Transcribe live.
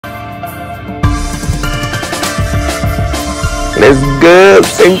Let's go,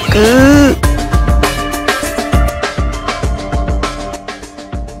 Senku!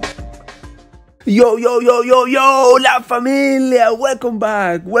 Yo, La Familia! Welcome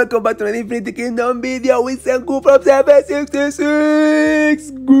back to an Infinity Kingdom video with Senku from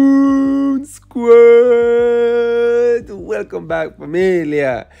 766 Goon Squad! Welcome back,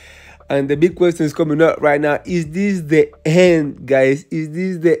 Familia! And the big question is coming up right now. Is this the end, guys? Is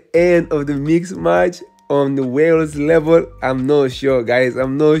this the end of the mixed match on the Wales level? I'm not sure, guys.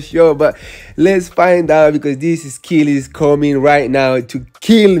 I'm not sure, but let's find out, because this skill is coming right now to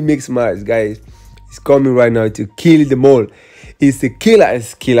kill mixed match, guys. It's coming right now to kill them all. It's a killer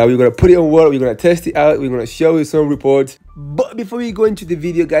skill. We're gonna put it on work. We're gonna test it out. We're gonna show you some reports. But before we go into the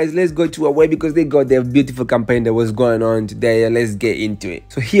video, guys, let's go to Away, because they got their beautiful campaign that was going on today, and let's get into it.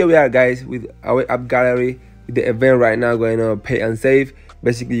 So here we are, guys, with our AppGallery, with the event right now going on, pay and save.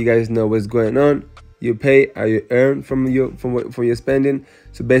 Basically, you guys know what's going on. You pay or you earn from your spending.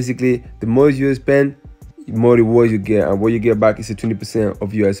 So basically, the more you spend, the more rewards you get, and what you get back is a 20%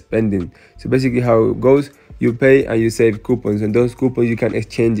 of your spending. So basically, how it goes: you pay and you save coupons, and those coupons you can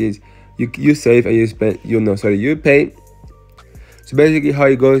exchange it. You save and you spend. You pay. So basically, how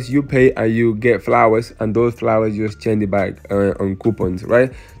it goes: you pay and you get flowers, and those flowers you exchange it back on coupons,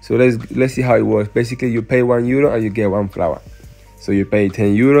 right? So let's see how it works. Basically, you pay €1 and you get 1 flower. So you pay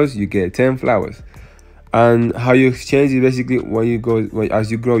 €10, you get 10 flowers. And how you exchange it, basically,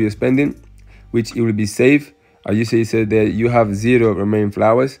 as you grow your spending, which it will be safe. As you said that you have 0 remaining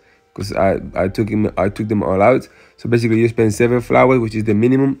flowers, because I took them all out. So basically, you spend 7 flowers, which is the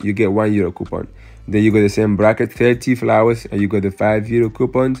minimum, you get €1 coupon. Then you got the same bracket, 30 flowers, and you got the €5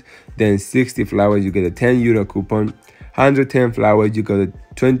 coupons. Then 60 flowers, you get a €10 coupon. 110 flowers, you got a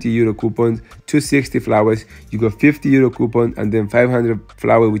 €20 coupons. 260 flowers, you got €50 coupon, and then 500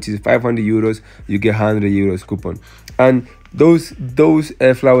 flowers, which is €500, you get €100 coupon. And those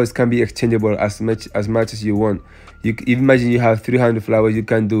flowers can be exchangeable as much as you want. You imagine you have 300 flowers, you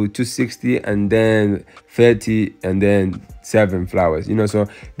can do 260 and then 30 and then 7 flowers. So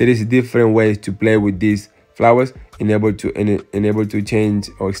there is different ways to play with these flowers, enable to change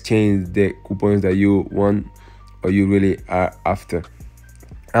or exchange the coupons that you want or you really are after.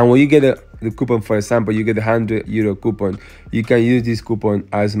 And when you get the coupon, for example, you get a €100 coupon, you can use this coupon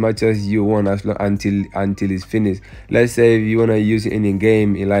as much as you want, as long until it's finished. Let's say if you want to use it in a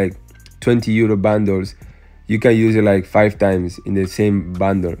game in like €20 bundles, you can use it like 5 times in the same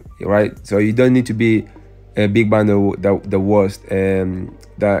bundle, right? So you don't need to be a big bundle the worst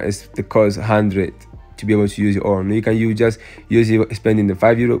that is the cost 100 to be able to use it all. You can just use it spending the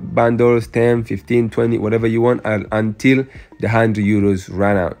 €5 bundles, 10, 15, 20, whatever you want, until the €100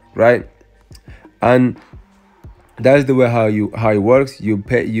 run out, right? And that's the way how it works. You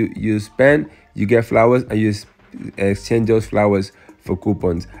pay, you spend, you get flowers, and you exchange those flowers for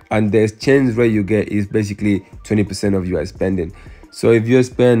coupons, and the exchange rate you get is basically 20% of your spending. So if you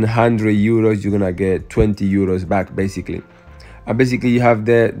spend €100, you're gonna get €20 back, basically. And basically, you have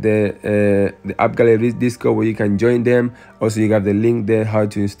the AppGallery Discord where you can join them. Also, you have the link there how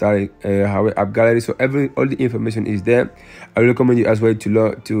to install AppGallery. So all the information is there. I recommend you as well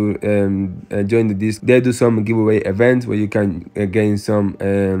to join the Discord. They do some giveaway events where you can gain some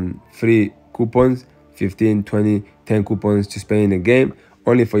free coupons, 15, 20, 10 coupons to spend in the game,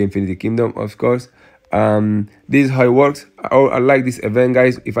 only for Infinity Kingdom, of course. This is how it works. I like this event,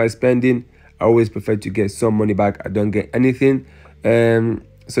 guys. If I spend in, I always prefer to get some money back. I don't get anything.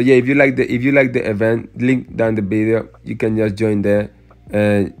 So yeah, if you like the event, link down the video, you can just join there,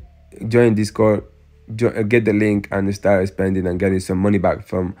 join Discord, get the link, and start spending and getting some money back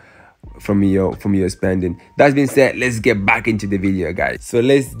from your spending. That being said, let's get back into the video, guys. So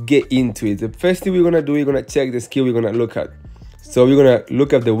let's get into it. The first thing we're gonna do, we're gonna check the skill we're gonna look at. So we're gonna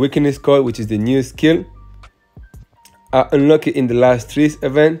look at the weakness code, which is the new skill. I unlocked it in the last 3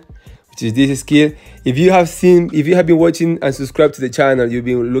 event, which is this skill. If you have been watching and subscribed to the channel, you've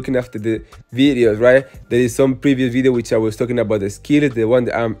been looking after the videos, right? There is some previous video which I was talking about the skills, the one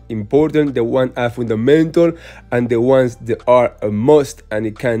that are important, the one are fundamental, and the ones that are a must and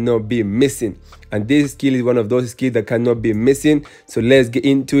it cannot be missing. And this skill is one of those skills that cannot be missing. So let's get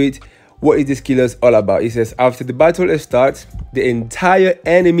into it. What is this skill all about? It says, after the battle starts, the entire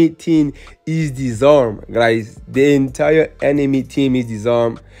enemy team is disarmed, guys. The entire enemy team is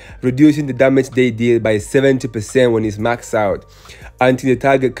disarmed, reducing the damage they deal by 70% when it's maxed out, until the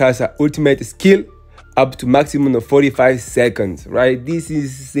target casts an ultimate skill up to maximum of 45 seconds, right? This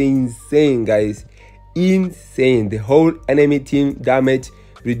is insane, guys. Insane. The whole enemy team damage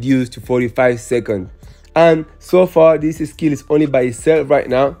reduced to 45 seconds. And so far, this skill is only by itself right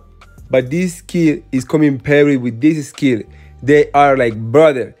now. But this skill is coming paired with this skill, They are like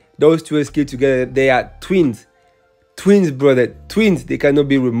brother. Those two skills together, they are twins. Twins, brother, twins. They cannot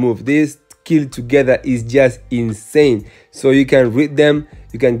be removed. This skill together is just insane. So you can read them,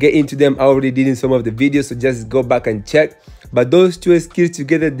 you can get into them. I already did in some of the videos, so just go back and check. But those two skills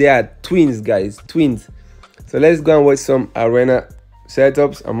together, they are twins, guys, twins. So let's go and watch some arena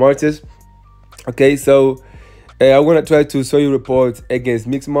setups and marches. Okay, so I'm gonna try to show you reports against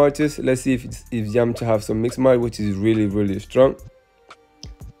mixed marches. Let's see if Yamcha have some mixed march, which is really strong.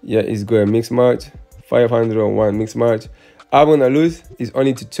 Yeah, it's got a mixed march, 501 mixed march. I'm gonna lose. It's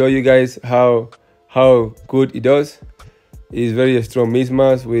only to show you guys how good it does. It's very strong mixed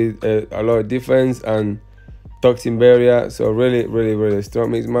march with a lot of defense and toxin barrier. So really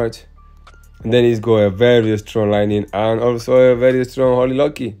strong mixed march. And then he's got a very strong lightning and also a very strong Holy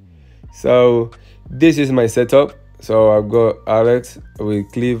Loki. So this is my setup. So I've got Alex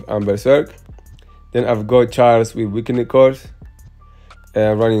with Cleave and Berserk. Then I've got Charles with Weakening Course,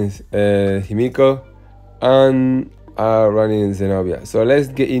 running Himiko, and running Zenobia. So let's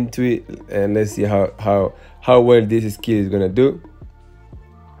get into it and let's see how well this skill is gonna do.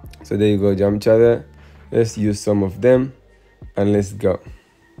 So there you go, Yamcha there. Let's use some of them and let's go.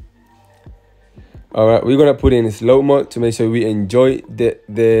 All right, we're gonna put in slow mode to make sure we enjoy the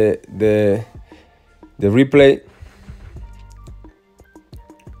replay.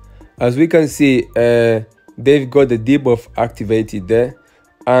 As we can see, they've got the debuff activated there,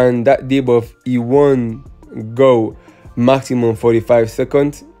 and that debuff, it won't go maximum 45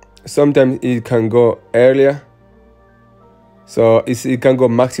 seconds. Sometimes it can go earlier, so it can go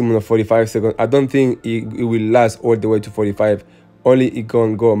maximum of 45 seconds. I don't think it will last all the way to 45. Only it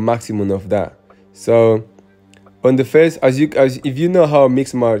can go maximum of that. So on the first, if you know how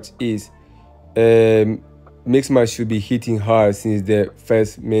mixed march is, mixed march should be hitting hard since the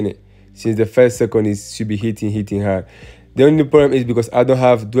first minute, since the first second should be hitting hard. The only problem is because I don't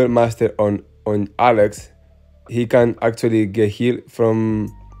have dual master on Alex. He can actually get healed from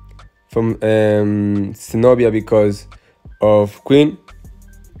Zenobia because of Queen.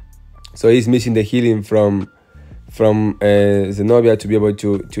 So he's missing the healing from Zenobia to be able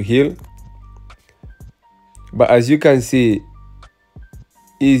to heal. But as you can see,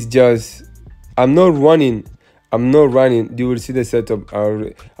 it's just, I'm not running, you will see the setup,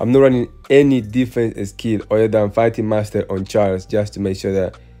 I'm not running any defense skill other than fighting master on Charles, just to make sure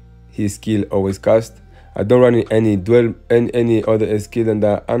that his skill always cast. I don't run any duel and any other skill than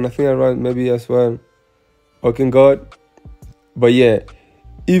that, and I think I run maybe as well Hawking God. But yeah,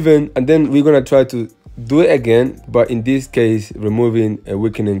 and then we're gonna try to do it again, but in this case removing a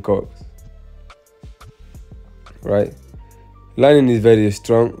Weakening Corpse. Right, lightning is very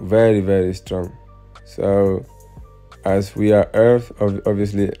strong, very strong. So as we are Earth,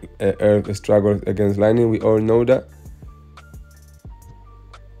 obviously Earth struggles against lightning, we all know that.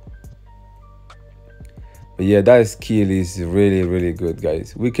 But yeah, that skill is really good,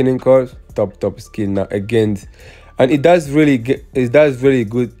 guys. Weakening Corpse, top skill now against, and it does really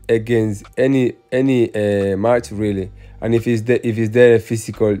good against any match really. And if it's there a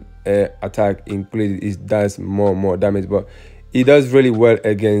physical attack included, it does more damage. But it does really well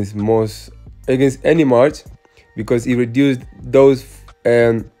against any march, because it reduced those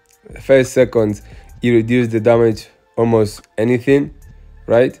first seconds. It reduced the damage almost anything,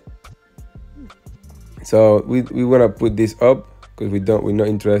 right? So we wanna put this up because we're not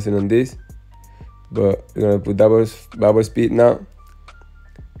interested in this, but we're gonna put double speed now.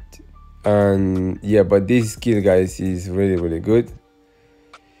 And yeah, but this skill, guys, is really good.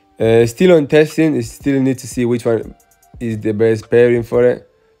 Still on testing, still need to see which one is the best pairing for it.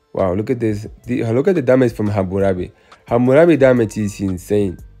 Wow, look at this. Look at the damage from Hammurabi. Hammurabi damage is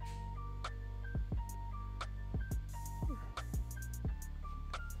insane.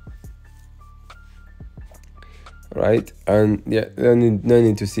 Right, and yeah, no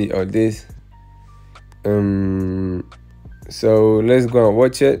need to see all this. So let's go and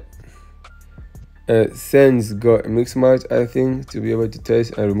watch it. Sen's got a mixed match, I think, to be able to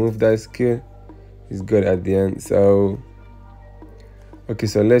test and remove that skill. He's good at the end. So okay,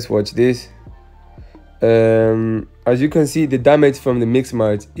 so let's watch this. As you can see, the damage from the mixed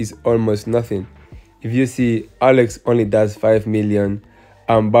match is almost nothing. If you see, Alex only does 5 million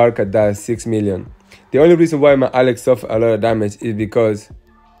and Barca does 6 million. The only reason why my Alex suffered a lot of damage is because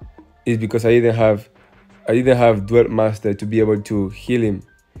I didn't have dual master to be able to heal him.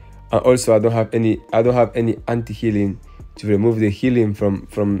 And also I don't have any anti-healing to remove the healing from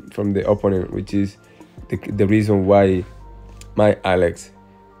the opponent, which is the reason why my Alex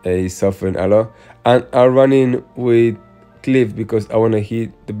is suffering a lot. And I'm running with Cliff because I want to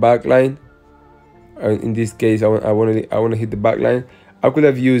hit the back line. in this case I want to hit the backline. I could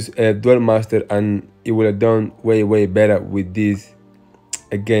have used a dual master and it would have done way better with this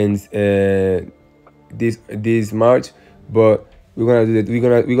against this march, but we're gonna do that.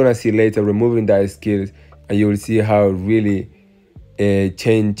 We're gonna see later removing that skills, and you will see how it really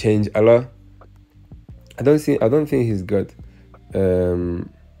change a lot. I don't think he's got yeah,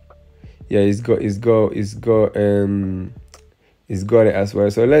 he's got it as well.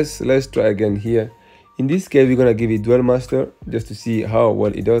 So let's try again here. In this case, we're gonna give it dual master just to see how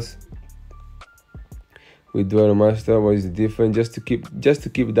well it does. With dual master, what is the difference? Just to keep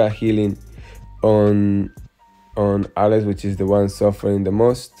that healing on Alex, which is the one suffering the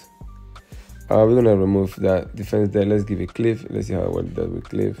most. We're gonna remove that defense there. Let's give it Cliff. Let's see how well it does with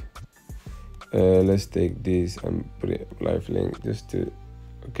Cliff. Let's take this and put it lifelink just to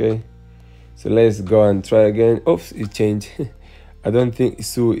okay. So let's go and try again. Oops, it changed. I don't think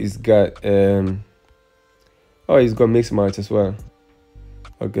Sue is got oh, he's got mixed march as well.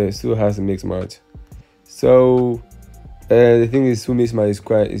 Okay, Sue has a mixed march. So the thing is, Sue mixed march is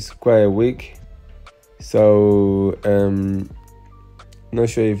quite weak. So not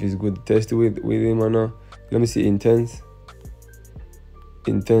sure if it's good to test with him or not. Let me see intense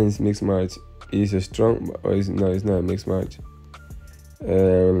mixed march. Is a strong or is no, it's not a mixed match.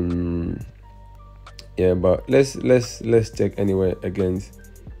 Yeah, but let's check anyway against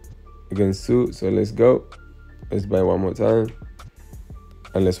Sue. So let's go. Let's buy one more time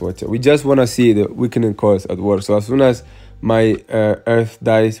and let's watch it. We just want to see the weakening cores at work. So as soon as my earth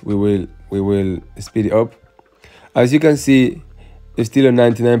dies, we will speed it up. As you can see, it's still at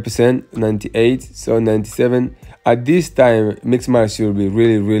 99%, 98, so 97. At this time, mixed match should be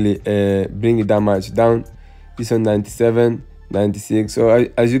really bringing that much down. This on 97, 96. So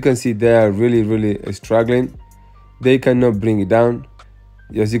as you can see, they are really struggling. They cannot bring it down.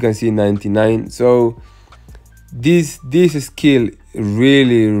 As you can see, 99. So this skill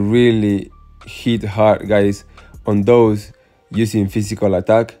really hit hard, guys, on those using physical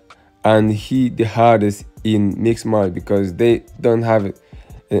attack, and hit the hardest in mixed match because they don't have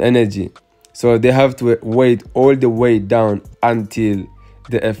energy. So they have to wait all the way down until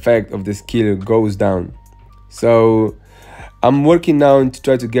the effect of the skill goes down. So I'm working now to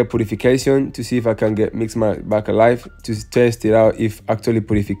try to get purification to see if I can get mixed match back alive, to test it out if actually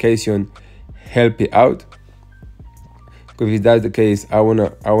purification help it out. Because if that's the case, I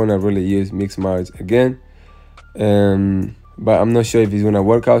wanna really use mixed match again. But I'm not sure if it's gonna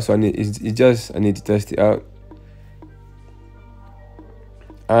work out. So I need to test it out.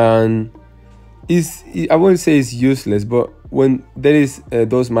 And I won't say it's useless, but when there is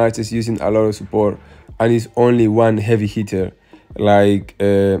those matches using a lot of support and it's only one heavy hitter, like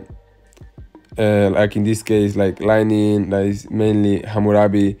in this case, like Lightning, that is mainly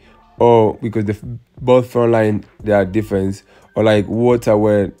Hammurabi, or because both front line they are different, or like Water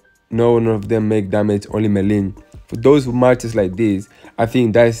where no one of them make damage, only Melin. For those matches like this, I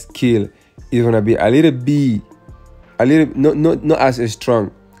think that skill is gonna be a little not as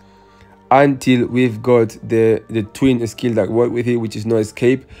strong until we've got the twin skill that work with it, which is no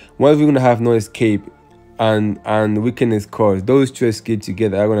escape. Once we're gonna have no escape and weakness cores, those two skills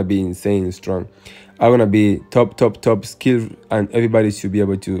together are gonna be insane strong. Are gonna be top skill, and everybody should be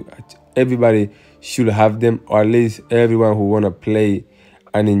able to. Everybody should have them, or at least everyone who wanna play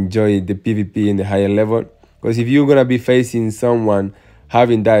and enjoy the PvP in the higher level. Because if you're gonna be facing someone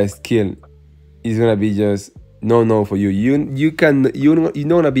having that skill, it's gonna be just no for you. You're not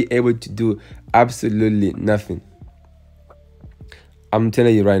gonna be able to do absolutely nothing. I'm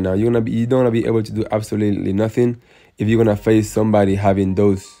telling you right now, you're not gonna be able to do absolutely nothing if you're gonna face somebody having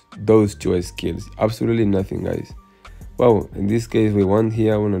those two skills. Absolutely nothing, guys. Well, in this case we won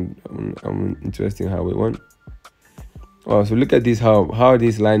here. I'm interested in how we won. Oh, so look at this, how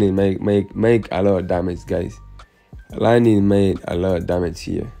this Lightning make a lot of damage, guys. Lightning made a lot of damage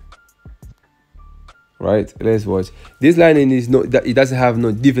here. Right, let's watch. This Lightning is it doesn't have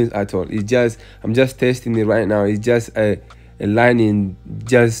no defense at all. It's just, I'm just testing it right now. It's just a Lightning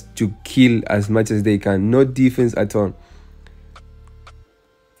just to kill as much as they can. No defense at all.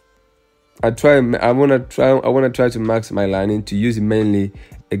 I wanna try to max my Lightning to use it mainly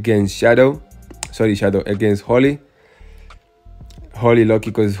against against Holy Lucky,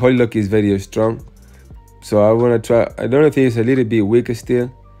 because Holy Lucky is very strong. So I wanna try. I don't think it's a little bit weaker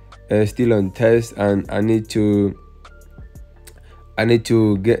still. Still on test, and I need to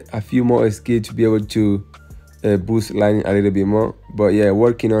get a few more skills to be able to boost Lightning a little bit more. But yeah,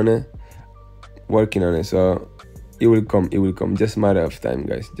 working on it. So it will come. Just a matter of time,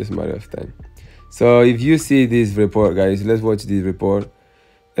 guys. Just a matter of time. So if you see this report, guys, let's watch this report.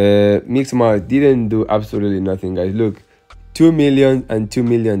 Mix Match didn't do absolutely nothing, guys. Look, 2 million and 2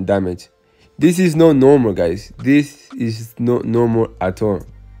 million damage. This is not normal, guys. This is not normal at all.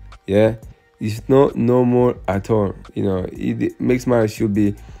 Yeah, it's not normal at all. You know, Mix Match should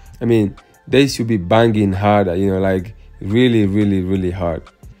be, I mean, they should be banging harder, you know, like really hard,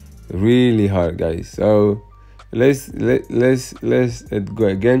 really hard, guys. So let's go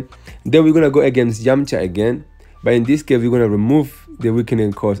again. Then we're gonna go against Yamcha again, but in this case we're gonna remove the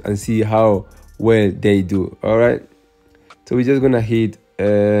weakening cost and see how well they do. All right, so we're just gonna hit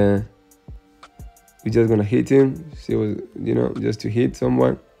him, see what, you know, just to hit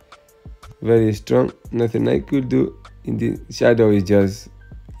someone. Very strong, nothing I could do. In the Shadow is just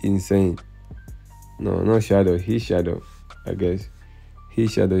insane. No, not Shadow, his Shadow, I guess.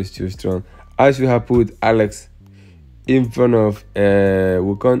 His Shadow is too strong. I should have put Alex in front of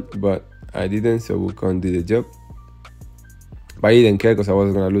Wukong, but I didn't, so Wukong did the job. But he didn't care because I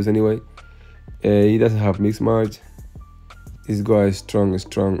wasn't gonna lose anyway. He doesn't have Mix Match. This guy is strong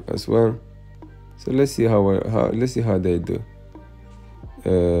as well. So let's see how they do.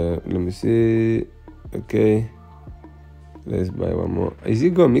 Let me see. Okay, let's buy one more. Is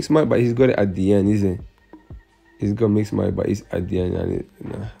he got Mix Match? But he's got it at the end, isn't it? He's got Mix Match, but it's at the end.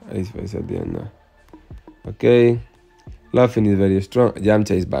 It's at the end now. Okay, Laughing is very strong.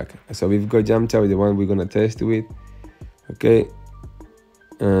 Yamcha is back, so we've got Yamcha with the one we're gonna test with. Okay,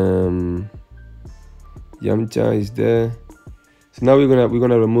 Yamcha is there. So now we're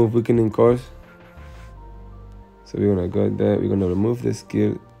gonna remove weakening course. So we're gonna go there. We're gonna remove the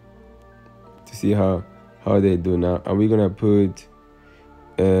skill to see how they do now, and we're gonna put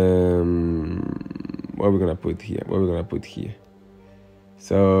what we're gonna put here.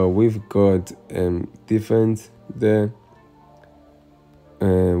 So we've got defense there.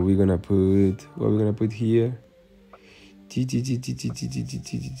 We're gonna put what we're gonna put here. We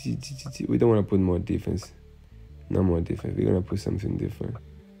don't want to put more defense. No more defense. We're gonna put something different.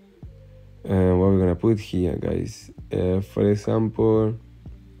 What we're gonna put here, guys? For example,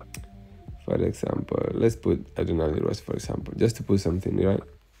 let's put Adrenaline Rush, for example, just to put something, right?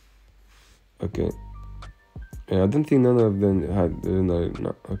 Okay. I don't think none of them had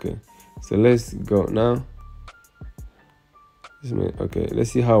no. Okay, so let's go now. Okay, let's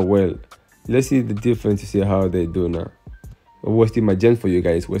see how well. Let's see the difference to see how they do now. I'm wasting my gems for you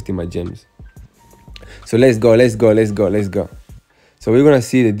guys. Wasting my gems. So let's go. So we're gonna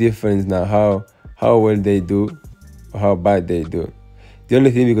see the difference now. How well they do, or how bad they do. The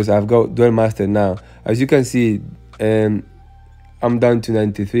only thing, because I've got Duel Master now, as you can see, I'm down to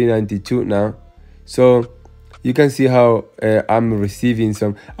 93, 92 now. So you can see how I'm receiving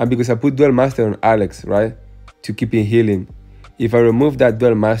some, and because I put Duel Master on Alex, right, to keep him healing. If I remove that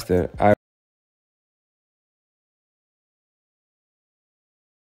Duel Master,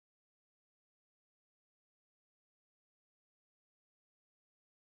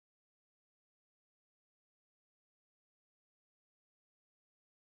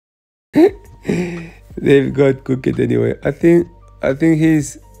 they've got Cooked anyway. I think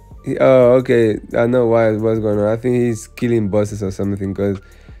he's. Oh, okay. I know what's going on. I think he's killing bosses or something, because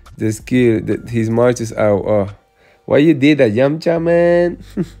the skill that his marches out. Oh, why you did that, Yamcha, man?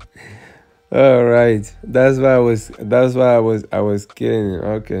 All right. That's why I was killing him.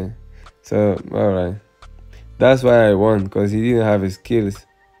 Okay. So all right. That's why I won, because he didn't have his skills.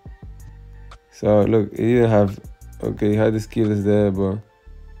 So look, he didn't have. Okay, he had the skills there, but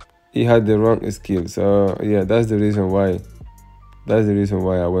he had the wrong skill. So yeah, that's the reason why. That's the reason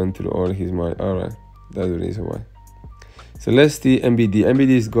why I went through all his mind. All right, that's the reason why. So let's see MBD.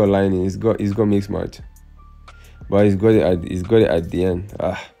 MBD's got lining. He's got Mix Match, but he's got it at the end.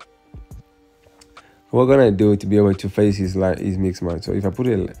 What can I do to be able to face his Mix Match? So if I put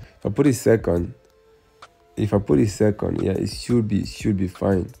it second, yeah, it should be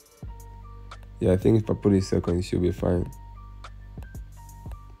fine. Yeah, I think if I put it second, it should be fine.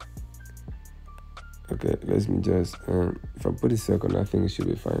 Okay, let me just, if I put it second, I think it should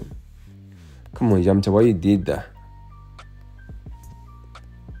be fine. Come on, Yamcha, why you did that?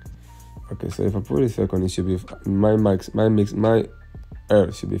 Okay, so if I put it second, it should be, my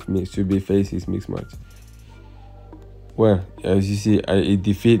Earth should be face his Mix Match. Well, as you see, it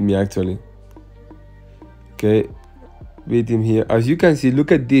defeated me actually. Okay, beat him here. As you can see,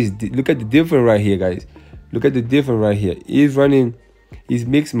 look at this, look at the difference right here, guys. Look at the difference right here. He's running. His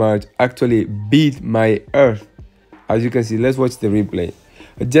Mix Match actually beat my Earth. As you can see, let's watch the replay.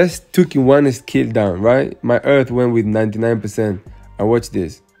 I just took one skill down, right? My Earth went with 99%. And watch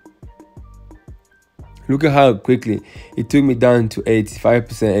this. Look at how quickly it took me down to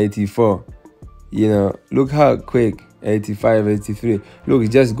 85%, 84%. You know, look how quick. 85, 83. Look,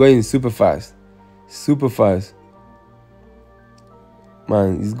 it's just going super fast. Super fast.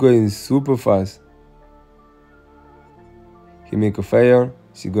 Man, it's going super fast. He make a fire.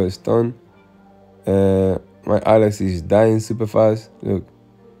 She got stunned. My Alex is dying super fast. Look.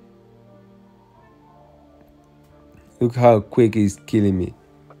 Look how quick he's killing me.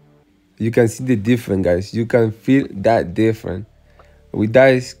 You can see the difference, guys. You can feel that difference. With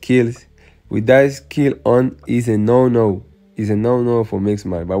that skill on is a no-no. Is a no-no for mixed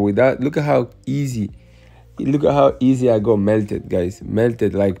match. But with that, look at how easy. Look at how easy I got melted, guys.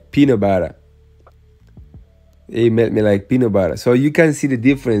 Melted like peanut butter. It melt me like peanut butter. So you can see the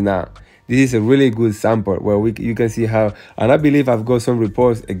difference now. This is a really good sample where you can see how, and I believe I've got some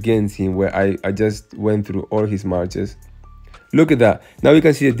reports against him where I just went through all his marches. Look at that. Now you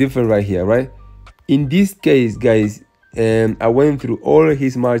can see the difference right here, right? In this case, guys, I went through all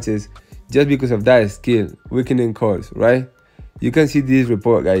his marches just because of that skill, weakening cores, right? You can see this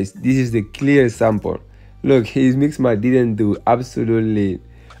report, guys. This is the clear sample. Look, his mixed match didn't do absolutely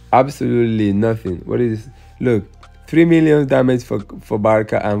nothing. What is this? Look, 3 million damage for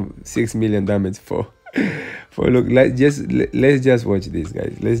Barca and 6 million damage for look. Let's just watch this,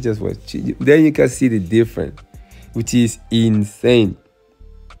 guys. Let's just watch. Then you can see the difference, which is insane,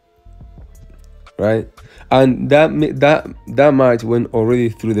 right? And that match went already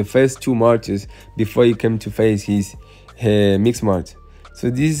through the first 2 marches before he came to face his mixed match. So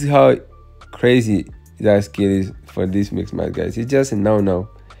this is how crazy that skill is for this mixed match, guys. It's just a no.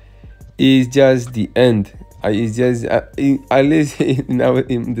 It's just the end. It's just at least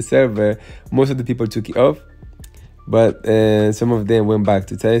in the server, most of the people took it off, but some of them went back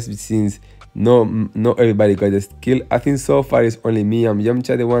to test since not everybody got the skill. I think so far it's only me and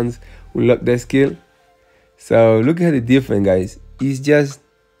Yamcha the ones who locked the skill. So look at the difference, guys. It's just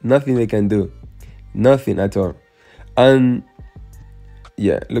nothing they can do, nothing at all. And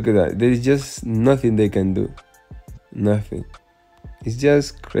yeah, look at that. There is just nothing they can do, nothing. It's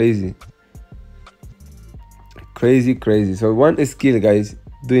just crazy. Crazy. So one skill, guys,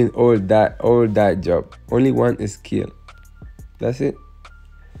 doing all that job. Only one skill. That's it.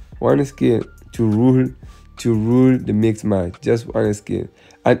 One skill to rule the mixed match. Just one skill.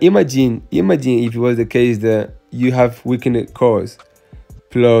 And imagine if it was the case that you have weakened cores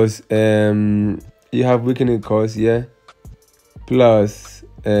plus you have weakened cores, yeah, plus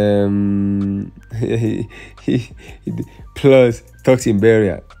plus toxin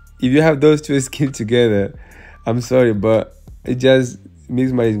barrier. If you have those 2 skills together, I'm sorry, but it just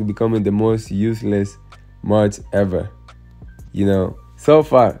mixed match is becoming the most useless match ever. You know, so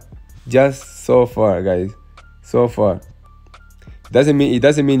far, just so far, guys, so far. It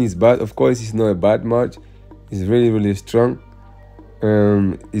doesn't mean it's bad. Of course, it's not a bad match. It's really strong.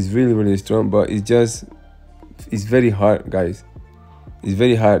 It's really strong, but it's very hard, guys. It's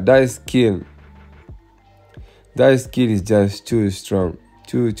very hard. That skill is just too strong,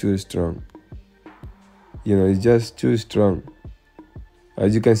 too strong. You know, it's just too strong.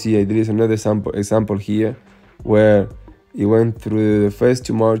 As you can see, there is another example here where he went through the first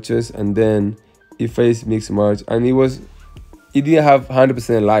 2 marches and then he faced mixed match, and he didn't have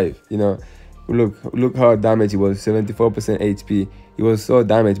 100% life. You know, look how damaged he was. 74% HP. He was so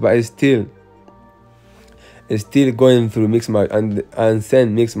damaged, but it's still going through mixed match, and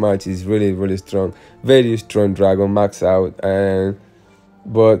Sen mixed match is really strong, very strong dragon, max out,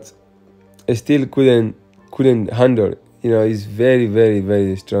 but it still couldn't handle. You know, he's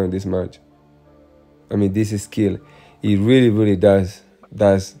very strong this match. I mean, this is skill. He really does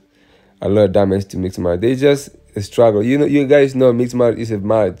a lot of damage to mixed match. They just struggle. You know, you guys know mixed match is a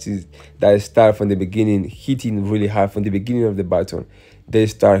match that start from the beginning, hitting really hard from the beginning of the battle. They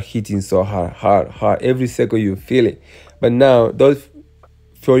start hitting so hard. Every second you feel it. But now those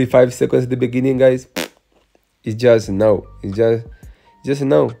 45 seconds at the beginning, guys, it's just no. It's just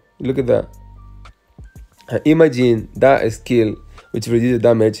no. Look at that. And imagine that skill which reduces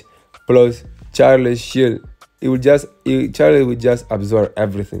damage plus Charlie's shield. Charlie would just absorb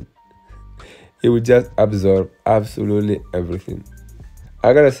everything. It would just absorb absolutely everything.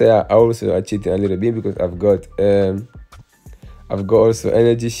 I gotta say, I also are cheating a little bit because I've got also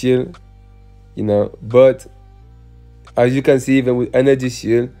energy shield, you know. But as you can see, even with energy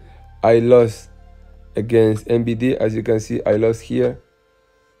shield, I lost against MBD. As you can see, I lost here.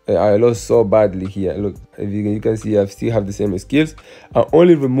 I lost so badly here. Look, you can see I still have the same skills. I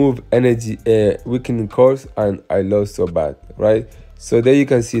only remove energy weakening cores, and I lost so bad, right? So there you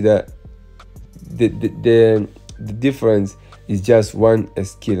can see that the difference is just one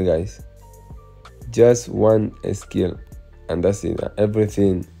skill, guys. Just one skill, and that's it.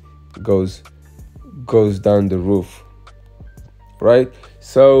 Everything goes down the roof. right?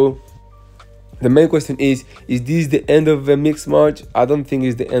 So the main question is this the end of the mixed match? I don't think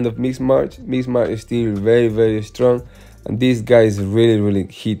it's the end of mixed match. Mixed match is still very, very strong, and these guys really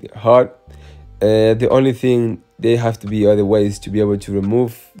hit hard. The only thing they have to be other ways to be able to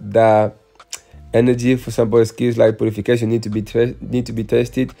remove the energy. For example, skills like purification need to be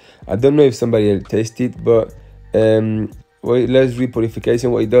tested. I don't know if somebody else tested, but well, let's read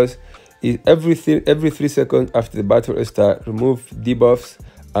purification. What it does is every 3 seconds after the battle start, remove debuffs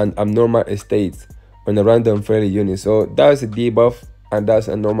and abnormal states on a random friendly unit. So that's a debuff and that's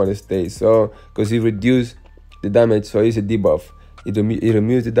a normal state. So because you reduce the damage, so it's a debuff. It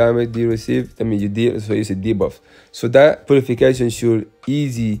removes the damage you receive. I mean you deal, so it's a debuff. So that purification should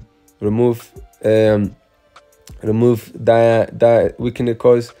easy remove that weakening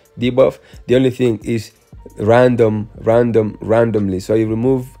cause debuff. The only thing is randomly. So you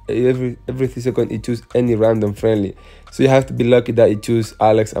remove every 3 seconds. It choose any random friendly. So you have to be lucky that it choose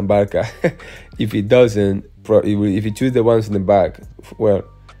Alex and Barca. If it doesn't, if you choose the ones in the back, well,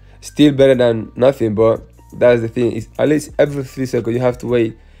 still better than nothing. But that's the thing, is at least every 3 seconds you have to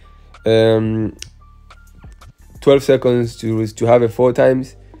wait 12 seconds to have it 4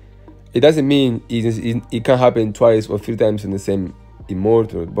 times. It doesn't mean it can happen twice or 3 times in the same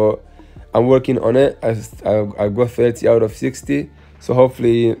immortal, but I'm working on it. I got 30 out of 60, so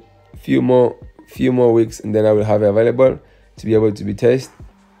hopefully few more weeks and then I will have it available to be able to be tested.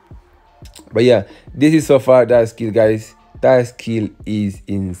 But yeah, this is so far that skill, guys. That skill is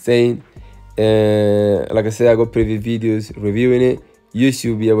insane. Like I said, I got previous videos reviewing it. You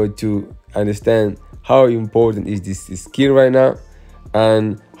should be able to understand how important is this skill right now.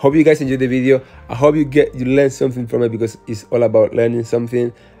 And hope you guys enjoyed the video. I hope you learned something from it, because it's all about learning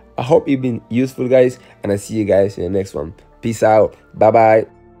something. I hope it's been useful, guys, and I see you guys in the next one. Peace out. Bye bye.